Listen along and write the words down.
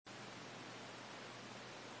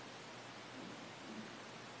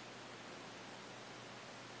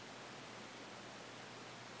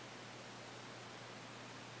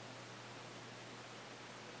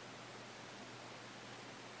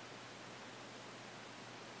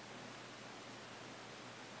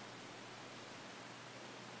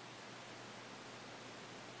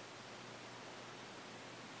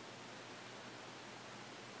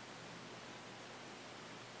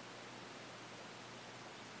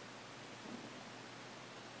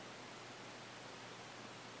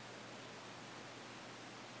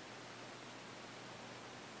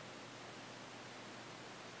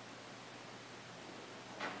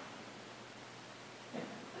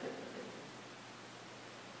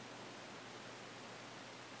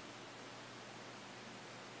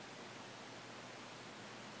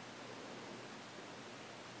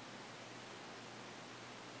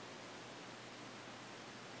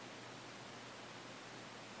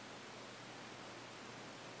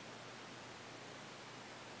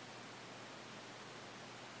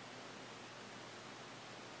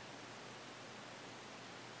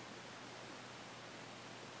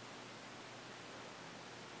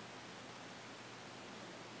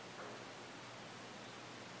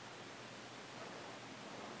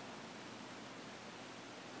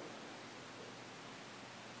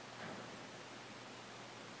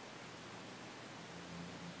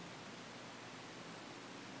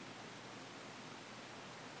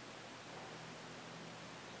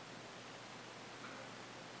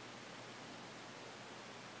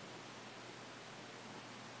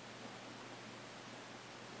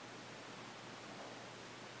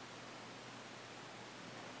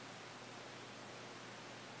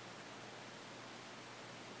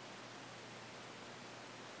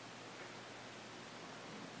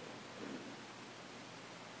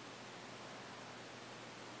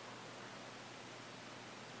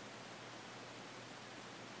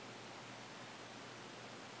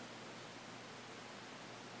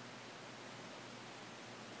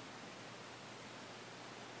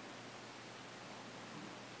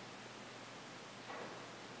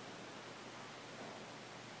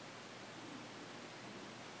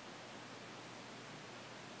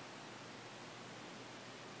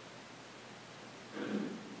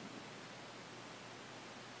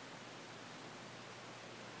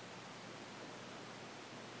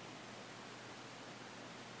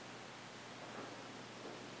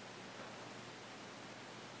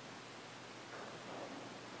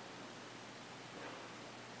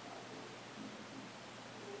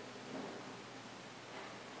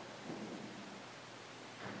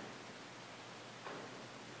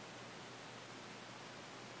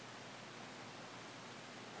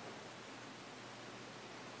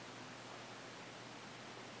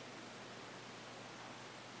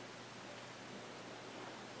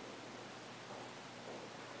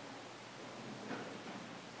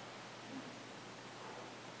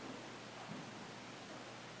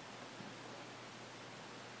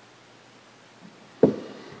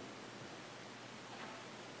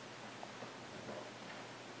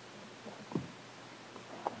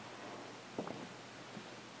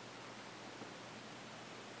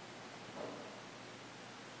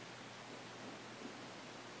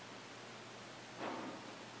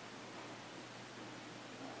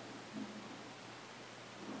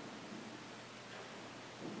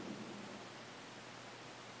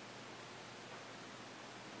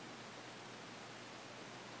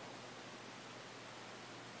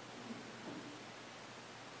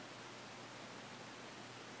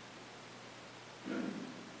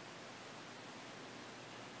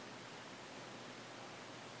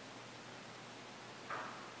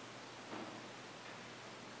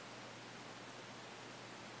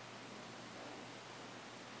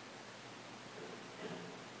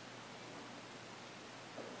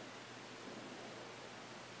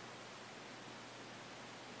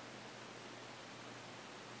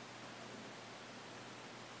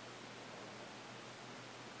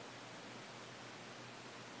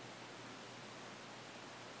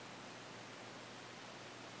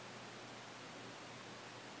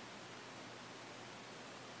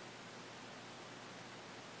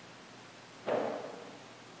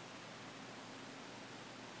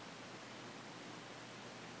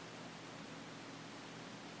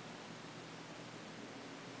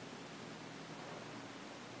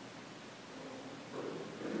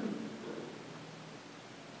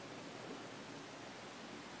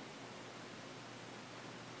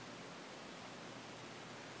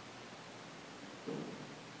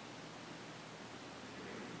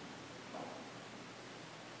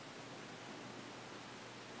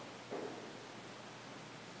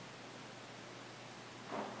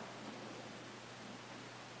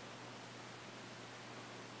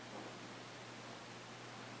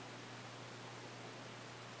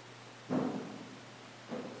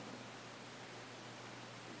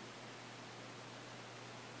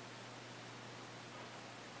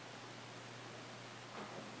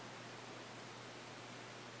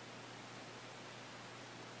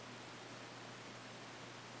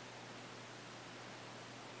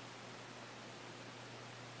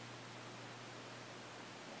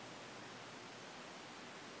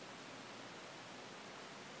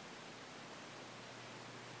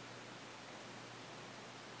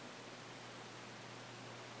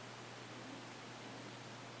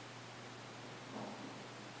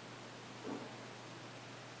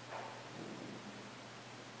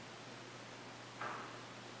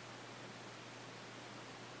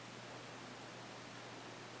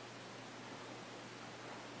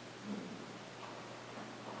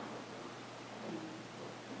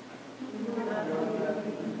Good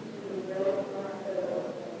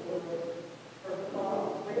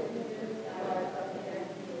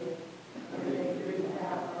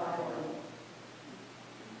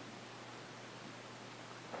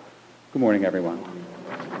morning, everyone.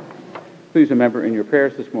 Please remember in your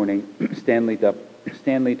prayers this morning Stanley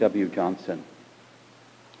W. Johnson.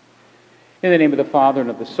 In the name of the Father, and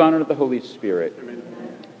of the Son, and of the Holy Spirit.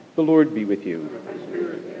 Amen. The Lord be with you.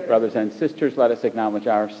 Brothers and sisters, let us acknowledge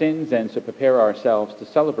our sins and so prepare ourselves to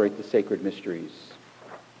celebrate the sacred mysteries.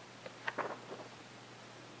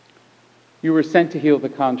 You were sent to heal the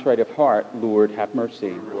contrite of heart. Lord, have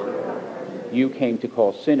mercy. You came to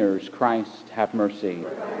call sinners. Christ, have mercy.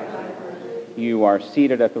 You are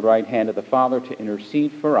seated at the right hand of the Father to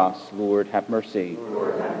intercede for us. Lord, have mercy.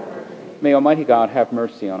 May Almighty God have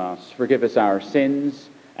mercy on us, forgive us our sins,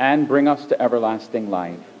 and bring us to everlasting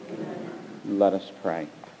life. Amen. Let us pray.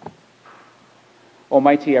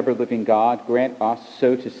 Almighty, ever-living God, grant us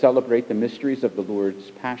so to celebrate the mysteries of the Lord's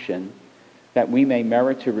Passion that we may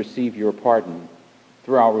merit to receive your pardon.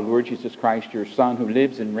 Through our Lord Jesus Christ, your Son, who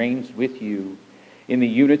lives and reigns with you in the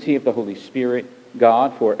unity of the Holy Spirit,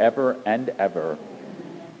 God, forever and ever.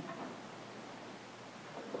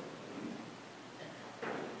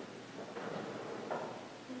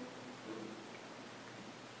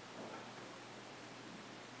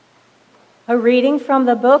 A reading from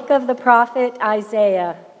the book of the prophet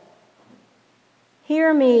Isaiah.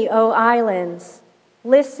 Hear me, O islands.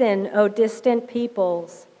 Listen, O distant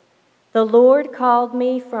peoples. The Lord called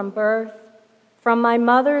me from birth. From my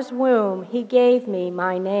mother's womb, he gave me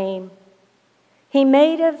my name. He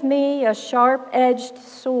made of me a sharp-edged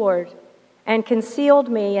sword and concealed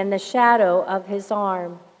me in the shadow of his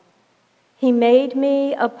arm. He made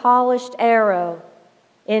me a polished arrow.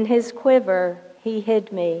 In his quiver, he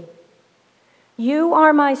hid me. You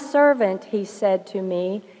are my servant, he said to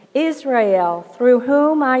me, Israel, through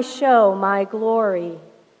whom I show my glory.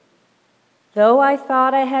 Though I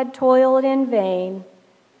thought I had toiled in vain,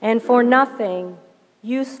 and for nothing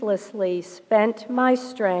uselessly spent my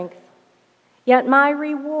strength, yet my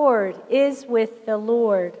reward is with the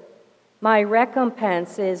Lord, my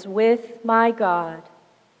recompense is with my God.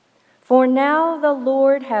 For now the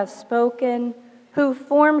Lord has spoken, who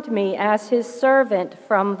formed me as his servant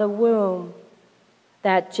from the womb,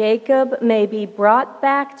 that Jacob may be brought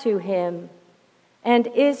back to him, and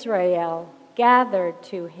Israel gathered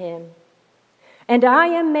to him. And I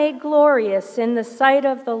am made glorious in the sight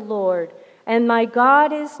of the Lord, and my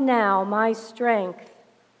God is now my strength.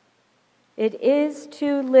 It is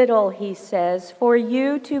too little, he says, for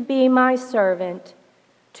you to be my servant,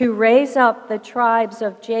 to raise up the tribes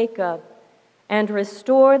of Jacob and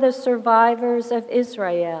restore the survivors of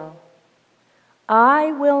Israel.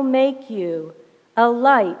 I will make you a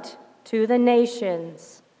light to the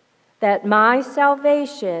nations, that my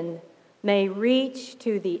salvation may reach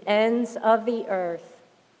to the ends of the earth.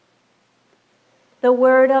 The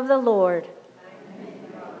word of the Lord.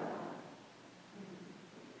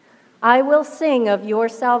 I will sing of your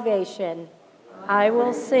salvation. I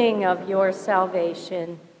will sing of your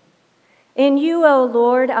salvation. In you, O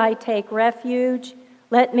Lord, I take refuge.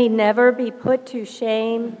 Let me never be put to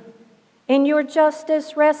shame. In your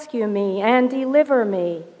justice, rescue me and deliver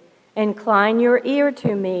me. Incline your ear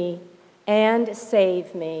to me and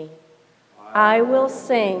save me. I will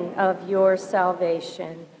sing of your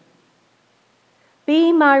salvation.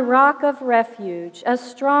 Be my rock of refuge, a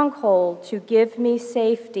stronghold to give me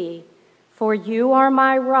safety, for you are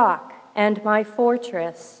my rock and my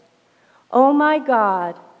fortress. O my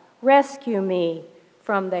God, rescue me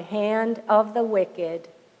from the hand of the wicked.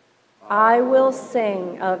 I will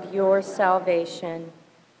sing of your salvation.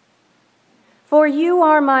 For you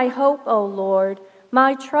are my hope, O Lord,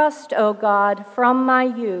 my trust, O God, from my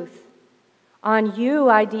youth. On you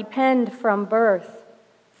I depend from birth.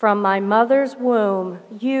 From my mother's womb,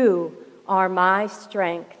 you are my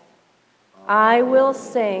strength. I will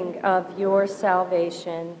sing of your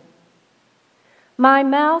salvation. My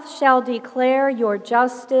mouth shall declare your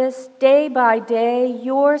justice, day by day,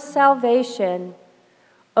 your salvation.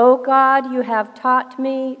 O God, you have taught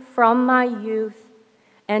me from my youth,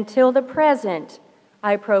 and till the present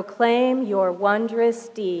I proclaim your wondrous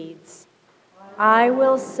deeds. I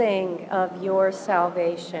will sing of your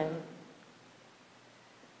salvation.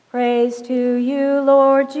 Praise to you,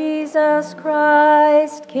 Lord Jesus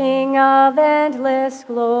Christ, King of endless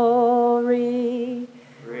glory.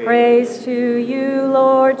 Praise to you,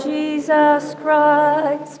 Lord Jesus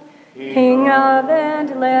Christ, King of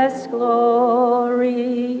endless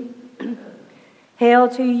glory. Hail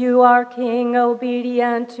to you, our King,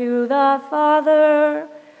 obedient to the Father.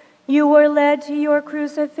 You were led to your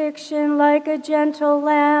crucifixion like a gentle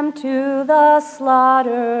lamb to the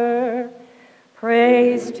slaughter.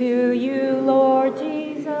 Praise to you, Lord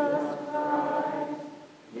Jesus Christ,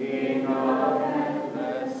 King of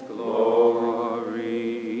endless glory.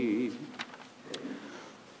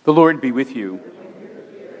 The Lord be with you.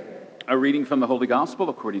 A reading from the Holy Gospel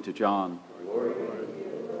according to John.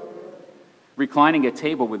 Reclining at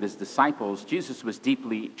table with his disciples, Jesus was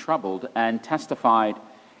deeply troubled and testified,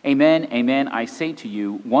 "Amen, amen, I say to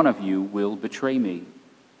you, one of you will betray me."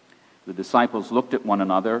 The disciples looked at one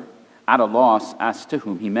another, at a loss as to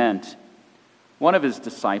whom he meant. One of his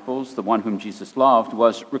disciples, the one whom Jesus loved,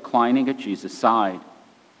 was reclining at Jesus' side.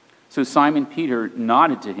 So Simon Peter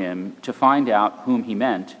nodded to him to find out whom he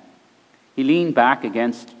meant. He leaned back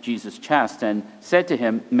against Jesus' chest and said to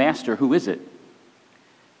him, "Master, who is it?"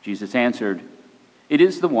 Jesus answered, "It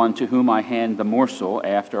is the one to whom I hand the morsel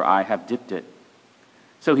after I have dipped it."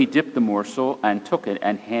 So he dipped the morsel and took it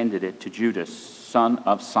and handed it to Judas, son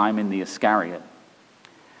of Simon the Iscariot.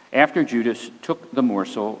 After Judas took the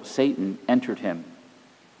morsel, Satan entered him.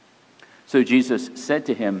 So Jesus said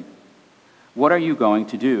to him, What you are going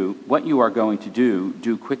to do,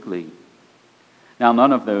 do quickly." Now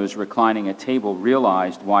none of those reclining at table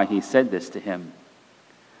realized why he said this to him.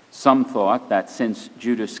 Some thought that since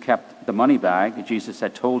Judas kept the money bag, Jesus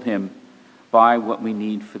had told him, "Buy what we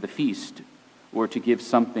need for the feast," or to give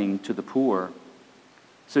something to the poor.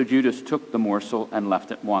 So Judas took the morsel and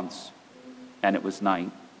left at once, and it was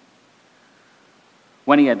night.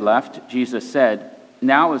 When he had left, Jesus said,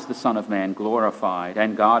 "Now is the Son of Man glorified,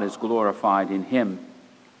 and God is glorified in him.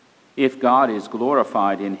 If God is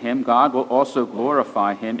glorified in him, God will also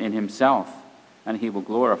glorify him in himself, and he will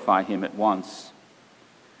glorify him at once.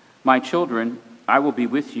 My children, I will be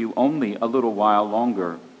with you only a little while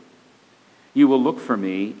longer. You will look for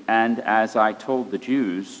me, and as I told the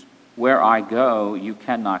Jews, where I go, you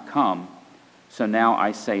cannot come. So now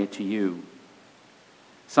I say it to you."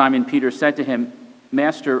 Simon Peter said to him,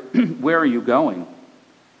 "Master, where are you going?"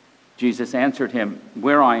 Jesus answered him,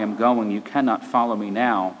 "Where I am going, you cannot follow me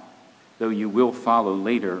now, though you will follow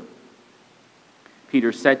later."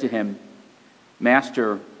 Peter said to him,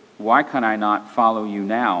 "Master, why can I not follow you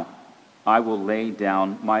now? I will lay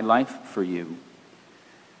down my life for you."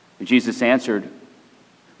 Jesus answered,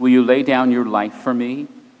 "Will you lay down your life for me?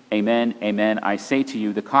 Amen, amen, I say to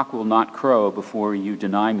you, the cock will not crow before you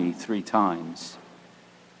deny me 3 times.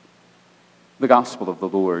 The Gospel of the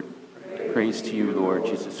Lord. Praise to you, Lord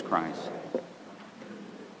Jesus Christ.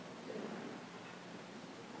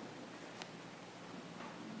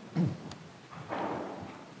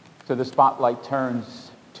 So the spotlight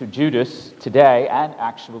turns to Judas today and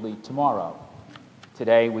actually tomorrow.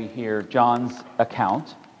 Today we hear John's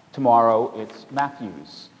account. Tomorrow it's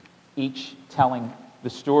Matthew's, each telling the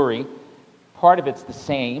story. Part of it's the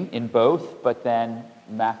same in both, but then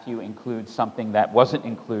Matthew includes something that wasn't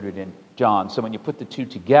included in John. So when you put the two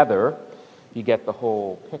together, you get the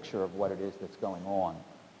whole picture of what it is that's going on.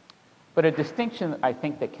 But a distinction, I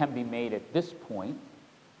think, that can be made at this point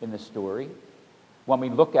in the story, when we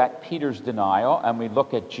look at Peter's denial and we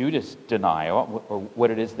look at Judas' denial, or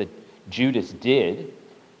what it is that Judas did.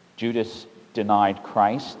 Judas denied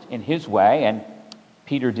Christ in his way, and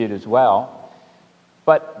Peter did as well.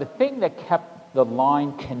 But the thing that kept the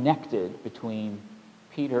line connected between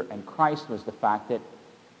Peter and Christ was the fact that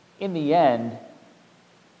in the end,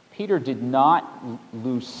 Peter did not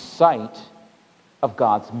lose sight of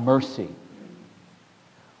God's mercy,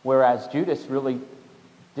 whereas Judas really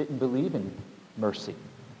didn't believe in mercy.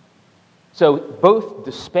 So both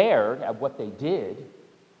despaired at what they did,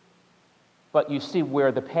 but you see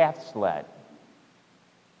where the paths led.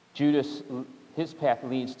 Judas, his path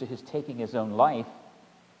leads to his taking his own life,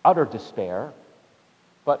 utter despair.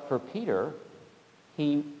 But for Peter,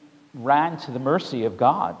 he ran to the mercy of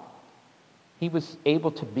God. He was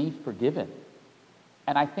able to be forgiven.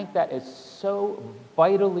 And I think that is so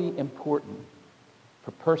vitally important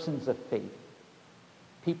for persons of faith.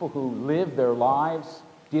 People who live their lives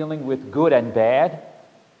dealing with good and bad,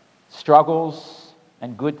 struggles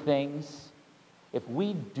and good things. If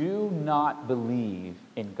we do not believe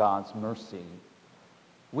in God's mercy,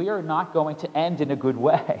 we are not going to end in a good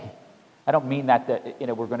way. I don't mean that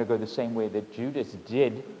we're going to go the same way that Judas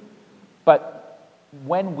did, but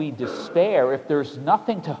when we despair, if there's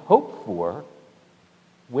nothing to hope for,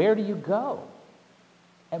 where do you go?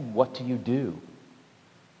 And what do you do?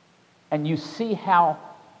 And you see how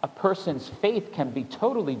a person's faith can be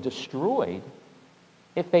totally destroyed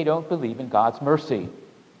if they don't believe in God's mercy,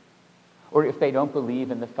 or if they don't believe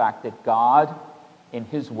in the fact that God, in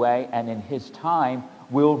his way and in his time,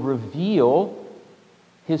 will reveal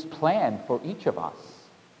his plan for each of us.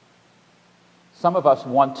 Some of us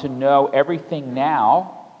want to know everything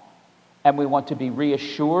now, and we want to be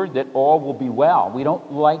reassured that all will be well. We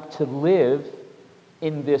don't like to live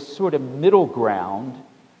in this sort of middle ground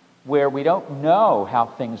where we don't know how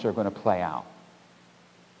things are going to play out.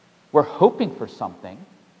 We're hoping for something,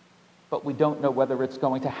 but we don't know whether it's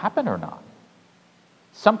going to happen or not.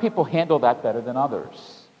 Some people handle that better than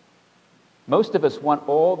others. Most of us want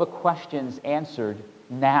all the questions answered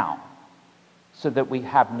now so that we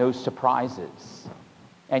have no surprises.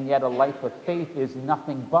 And yet a life of faith is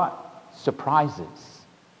nothing but surprises.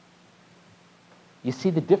 You see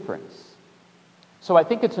the difference? So I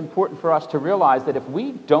think it's important for us to realize that if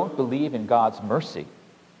we don't believe in God's mercy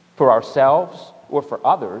for ourselves or for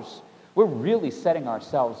others, we're really setting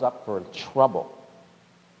ourselves up for trouble.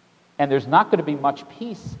 And there's not going to be much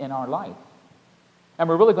peace in our life. And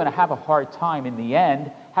we're really going to have a hard time in the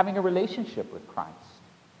end having a relationship with Christ.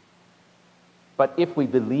 But if we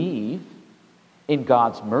believe in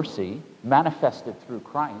God's mercy manifested through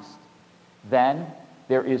Christ, then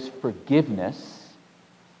there is forgiveness,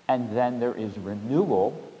 and then there is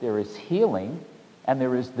renewal, there is healing, and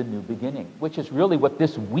there is the new beginning, which is really what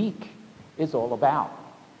this week is all about.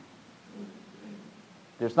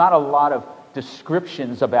 There's not a lot of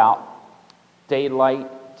descriptions about daylight,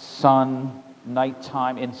 sun,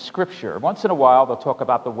 nighttime in Scripture. Once in a while they'll talk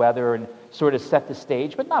about the weather and sort of set the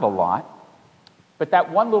stage, but not a lot. But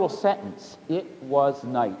that one little sentence, "it was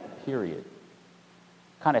night," period,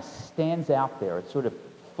 kind of stands out there. It sort of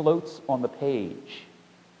floats on the page.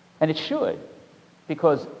 And it should,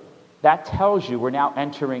 because that tells you we're now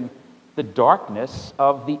entering the darkness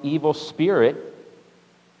of the evil spirit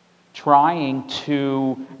trying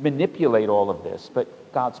to manipulate all of this.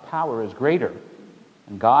 But God's power is greater.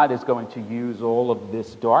 And God is going to use all of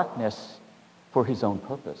this darkness for his own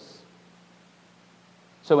purpose.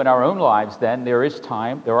 So in our own lives, then, there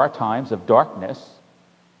are times of darkness,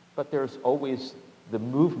 but there's always the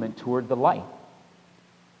movement toward the light.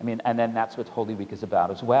 And then that's what Holy Week is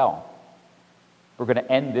about as well. We're going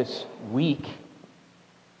to end this week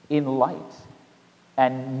in light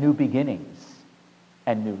and new beginnings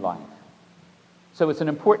and new life. So it's an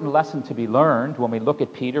important lesson to be learned when we look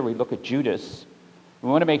at Peter, we look at Judas. We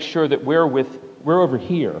want to make sure that we're over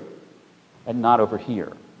here and not over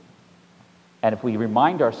here. And if we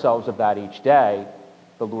remind ourselves of that each day,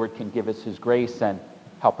 the Lord can give us his grace and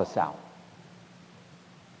help us out.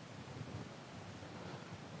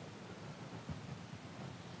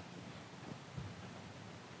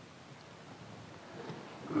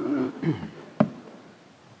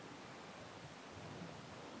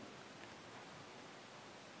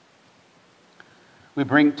 We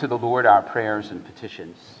bring to the Lord our prayers and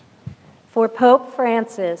petitions. For Pope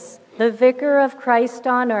Francis, the Vicar of Christ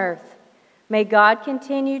on earth, may God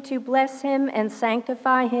continue to bless him and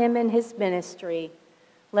sanctify him in his ministry.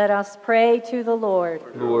 Let us pray to the Lord.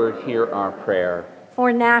 Lord, hear our prayer.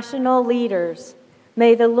 For national leaders,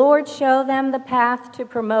 may the Lord show them the path to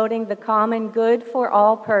promoting the common good for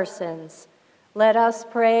all persons. Let us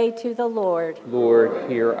pray to the Lord. Lord,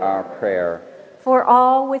 hear our prayer. For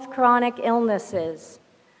all with chronic illnesses,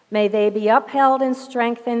 may they be upheld and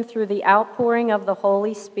strengthened through the outpouring of the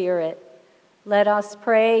Holy Spirit. Let us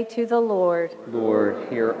pray to the Lord. Lord,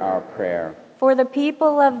 hear our prayer. For the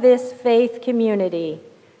people of this faith community,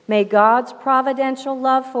 may God's providential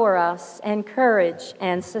love for us encourage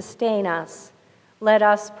and sustain us. Let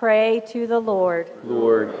us pray to the Lord.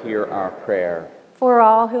 Lord, hear our prayer. For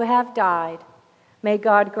all who have died, may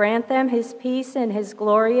God grant them his peace in his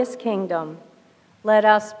glorious kingdom. Let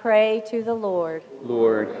us pray to the Lord.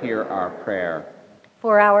 Lord, hear our prayer.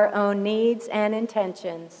 For our own needs and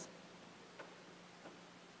intentions.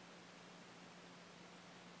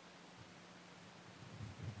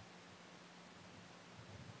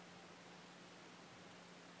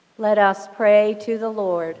 Let us pray to the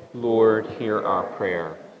Lord. Lord, hear our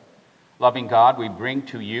prayer. Loving God, we bring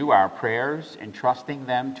to you our prayers, entrusting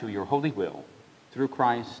them to your holy will, through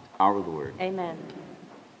Christ our Lord. Amen.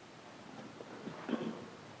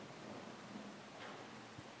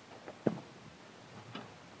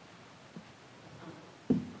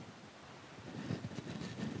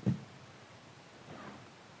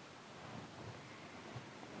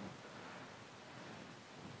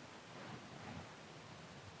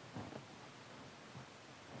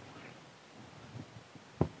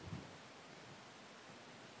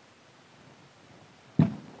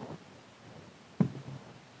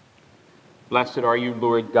 Blessed are you,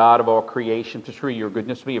 Lord God of all creation. For through your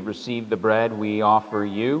goodness we have received the bread we offer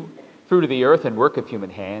you. Fruit of the earth and work of human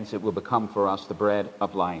hands, it will become for us the bread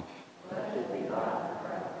of life.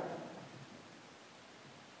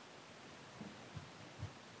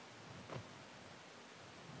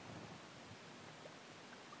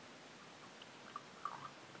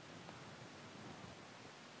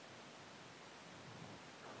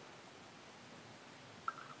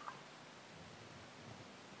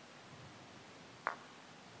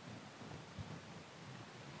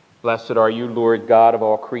 Blessed are you, Lord God of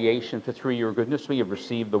all creation, for through your goodness we have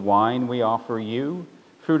received the wine we offer you,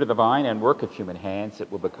 fruit of the vine and work of human hands,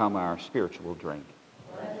 that will become our spiritual drink.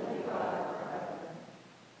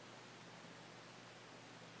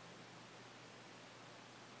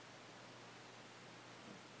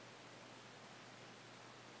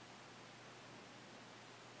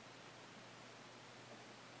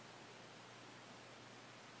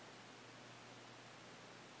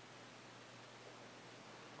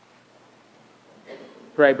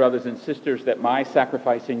 Pray, brothers and sisters, that my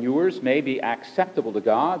sacrifice and yours may be acceptable to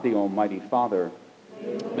God, the Almighty Father.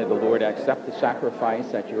 May the Lord accept the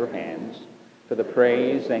sacrifice at your hands for the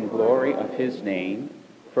praise and glory of his name,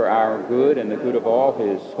 for our good and the good of all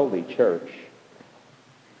his holy church.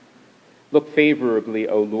 Look favorably,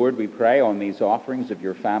 O Lord, we pray, on these offerings of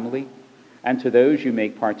your family, and to those you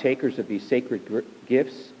make partakers of these sacred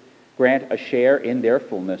gifts, grant a share in their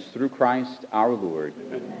fullness through Christ our Lord.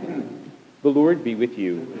 The Lord be with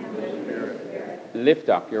you. Lift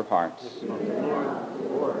up your hearts.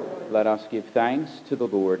 Let us give thanks to the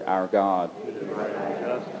Lord our God.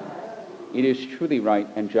 It is truly right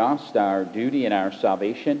and just, our duty and our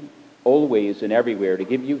salvation, always and everywhere, to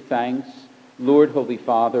give you thanks, Lord, Holy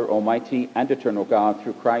Father, Almighty and eternal God,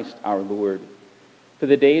 through Christ our Lord. For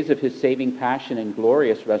the days of his saving passion and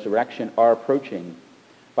glorious resurrection are approaching,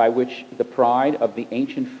 by which the pride of the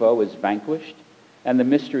ancient foe is vanquished, and the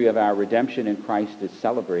mystery of our redemption in Christ is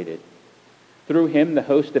celebrated. Through him the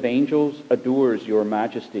host of angels adores your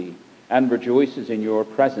majesty and rejoices in your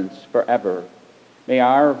presence forever. May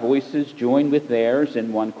our voices join with theirs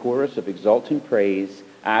in one chorus of exultant praise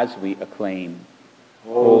as we acclaim.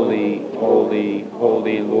 Holy, holy,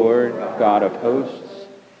 holy Lord, God of hosts,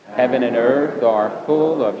 heaven and earth are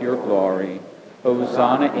full of your glory.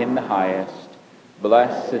 Hosanna in the highest.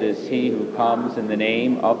 Blessed is he who comes in the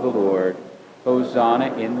name of the Lord.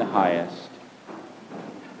 Hosanna in the highest.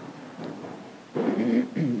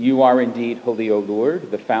 You are indeed holy, O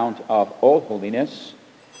Lord, the fount of all holiness.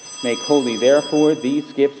 Make holy, therefore,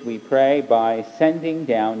 these gifts, we pray, by sending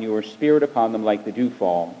down your Spirit upon them like the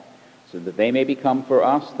dewfall, so that they may become for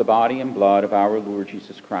us the body and blood of our Lord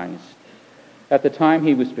Jesus Christ. At the time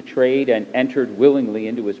he was betrayed and entered willingly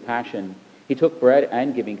into his passion, he took bread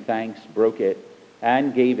and, giving thanks, broke it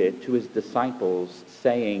and gave it to his disciples,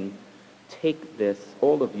 saying, "Take this,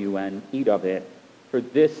 all of you, and eat of it, for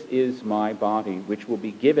this is my body, which will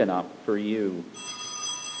be given up for you."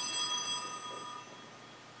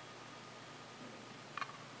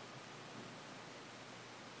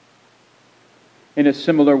 In a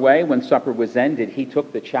similar way, when supper was ended, he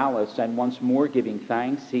took the chalice, and once more giving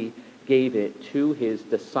thanks, he gave it to his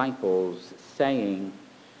disciples, saying,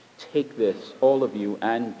 "Take this, all of you,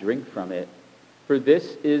 and drink from it, for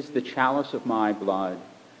this is the chalice of my blood,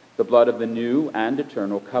 the blood of the new and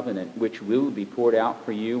eternal covenant, which will be poured out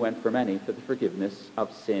for you and for many for the forgiveness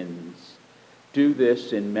of sins. Do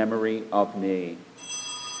this in memory of me."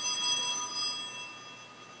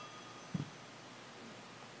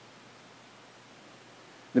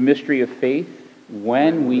 The mystery of faith: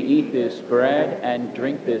 when we eat this bread and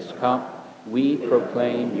drink this cup, we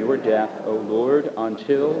proclaim your death, O Lord,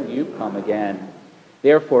 until you come again.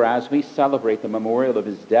 Therefore, as we celebrate the memorial of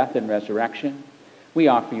his death and resurrection, we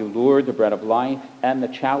offer you, Lord, the bread of life and the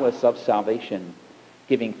chalice of salvation,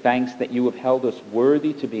 giving thanks that you have held us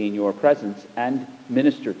worthy to be in your presence and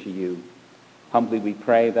minister to you. Humbly we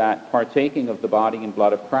pray that, partaking of the body and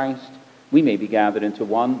blood of Christ, we may be gathered into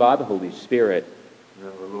one by the Holy Spirit.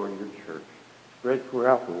 Remember, Lord, your church spread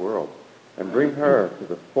throughout the world, and bring her to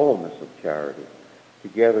the fullness of charity,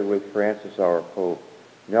 together with Francis, our Pope,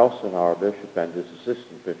 Nelson, our bishop, and his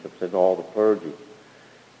assistant bishops, and all the clergy.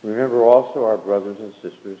 Remember also our brothers and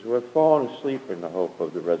sisters who have fallen asleep in the hope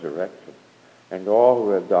of the resurrection, and all who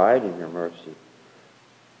have died in your mercy.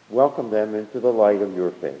 Welcome them into the light of your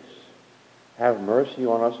face. Have mercy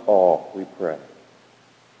on us all, we pray,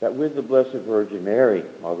 that with the Blessed Virgin Mary,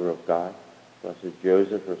 Mother of God, Blessed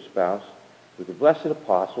Joseph, her spouse, with the blessed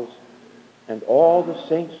apostles, and all the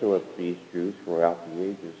saints who have pleased you throughout the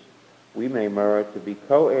ages, we may merit to be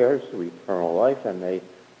co-heirs to eternal life, and may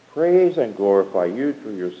praise and glorify you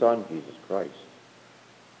through your Son, Jesus Christ.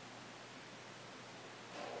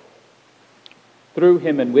 Through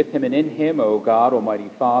him and with him and in him, O God, Almighty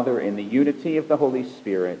Father, in the unity of the Holy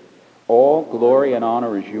Spirit, all glory and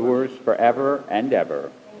honor is yours forever and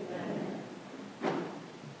ever.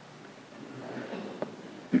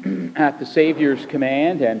 At the Savior's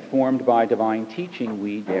command and formed by divine teaching,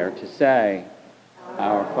 we dare to say,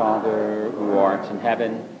 Our Father, who art in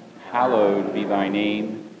heaven, hallowed be thy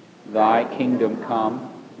name. Thy kingdom come,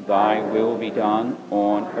 thy will be done,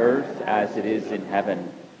 on earth as it is in heaven.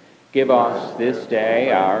 Give us this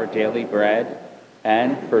day our daily bread,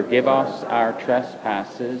 and forgive us our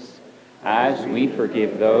trespasses, as we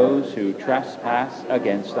forgive those who trespass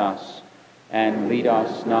against us. And lead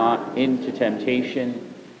us not into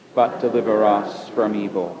temptation, but deliver us from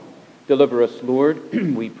evil. Deliver us, Lord,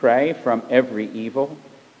 we pray, from every evil.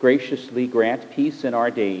 Graciously grant peace in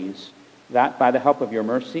our days, that by the help of your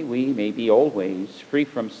mercy we may be always free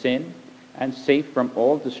from sin and safe from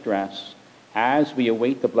all distress, as we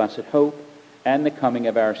await the blessed hope and the coming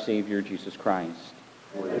of our Savior Jesus Christ.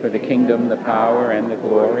 For the kingdom, the power, and the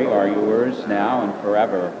glory are yours now and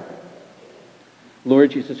forever.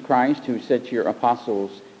 Lord Jesus Christ, who said to your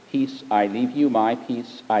apostles, "Peace I leave you, my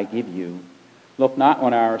peace I give you," look not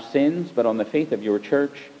on our sins, but on the faith of your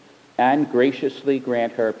church, and graciously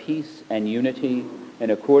grant her peace and unity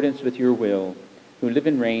in accordance with your will, who live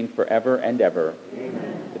and reign forever and ever.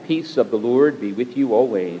 Amen. The peace of the Lord be with you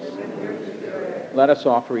always. Let us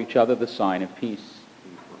offer each other the sign of peace.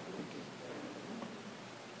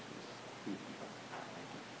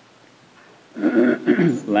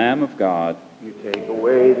 Lamb of God, You take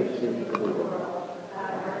away the sins of the world.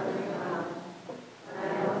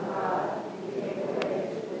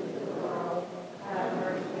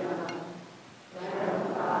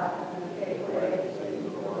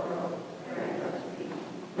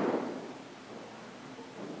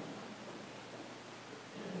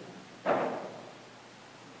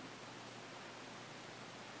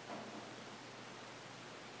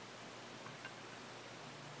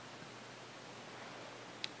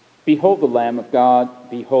 behold the Lamb of God,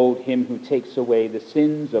 behold him who takes away the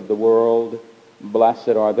sins of the world.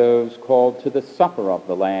 Blessed are those called to the supper of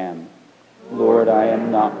the Lamb. Lord, I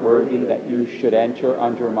am not worthy that you should enter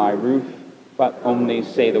under my roof, but only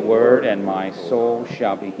say the word, and my soul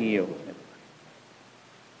shall be healed.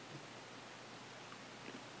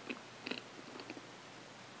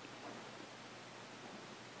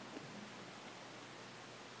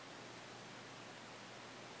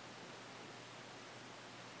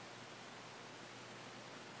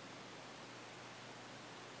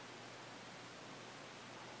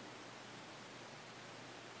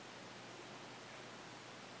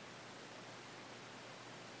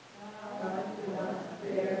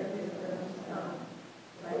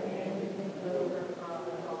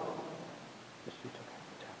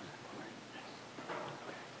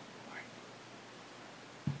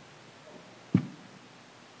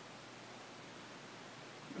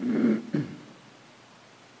 Amen.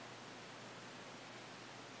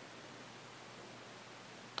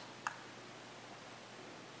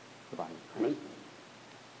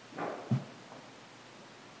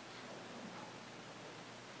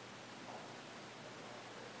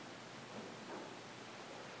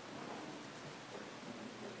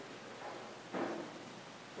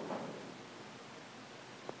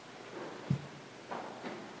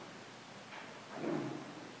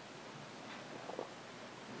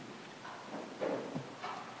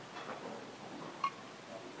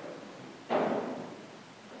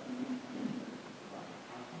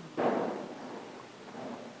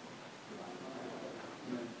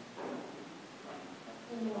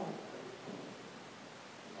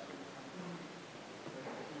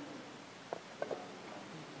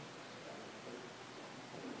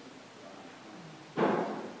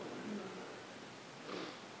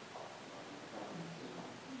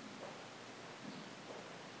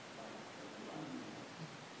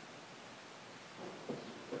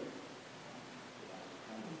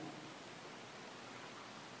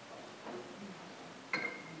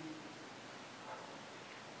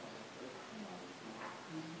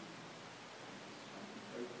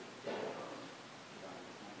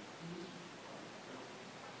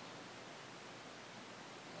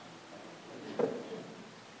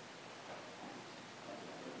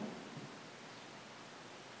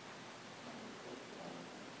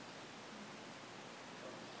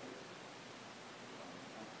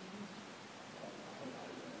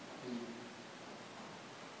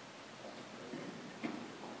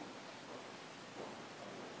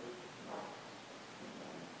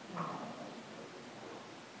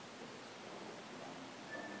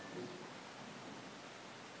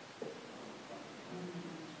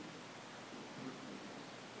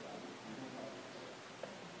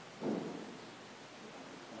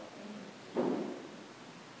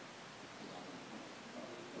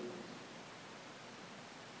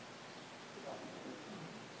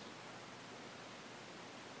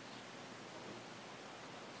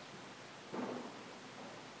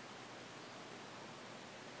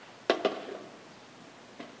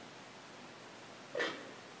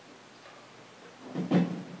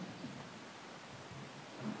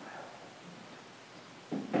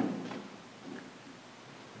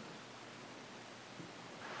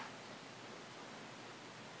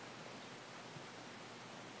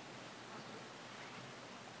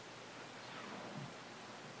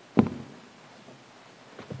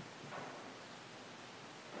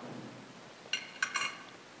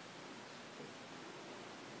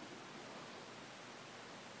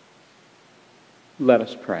 Let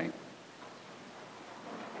us pray.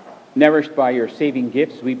 Nourished by your saving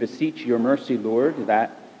gifts, we beseech your mercy, Lord,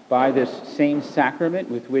 that by this same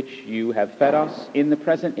sacrament with which you have fed us in the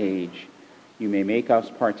present age, you may make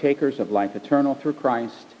us partakers of life eternal through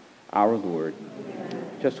Christ our Lord. Amen.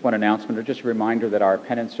 Just one announcement, or just a reminder that our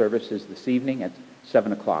penance service is this evening at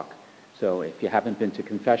 7 o'clock. So if you haven't been to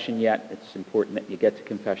confession yet, it's important that you get to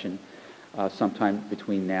confession sometime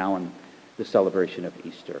between now and the celebration of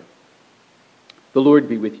Easter. The Lord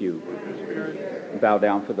be with you. Bow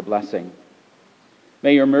down for the blessing.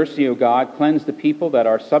 May your mercy, O God, cleanse the people that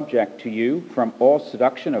are subject to you from all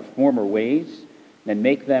seduction of former ways, and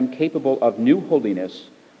make them capable of new holiness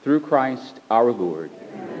through Christ our Lord.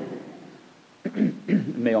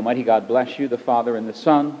 May Almighty God bless you, the Father and the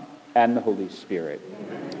Son and the Holy Spirit.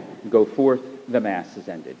 Amen. Go forth, the Mass is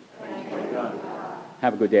ended.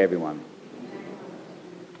 Have a good day, everyone.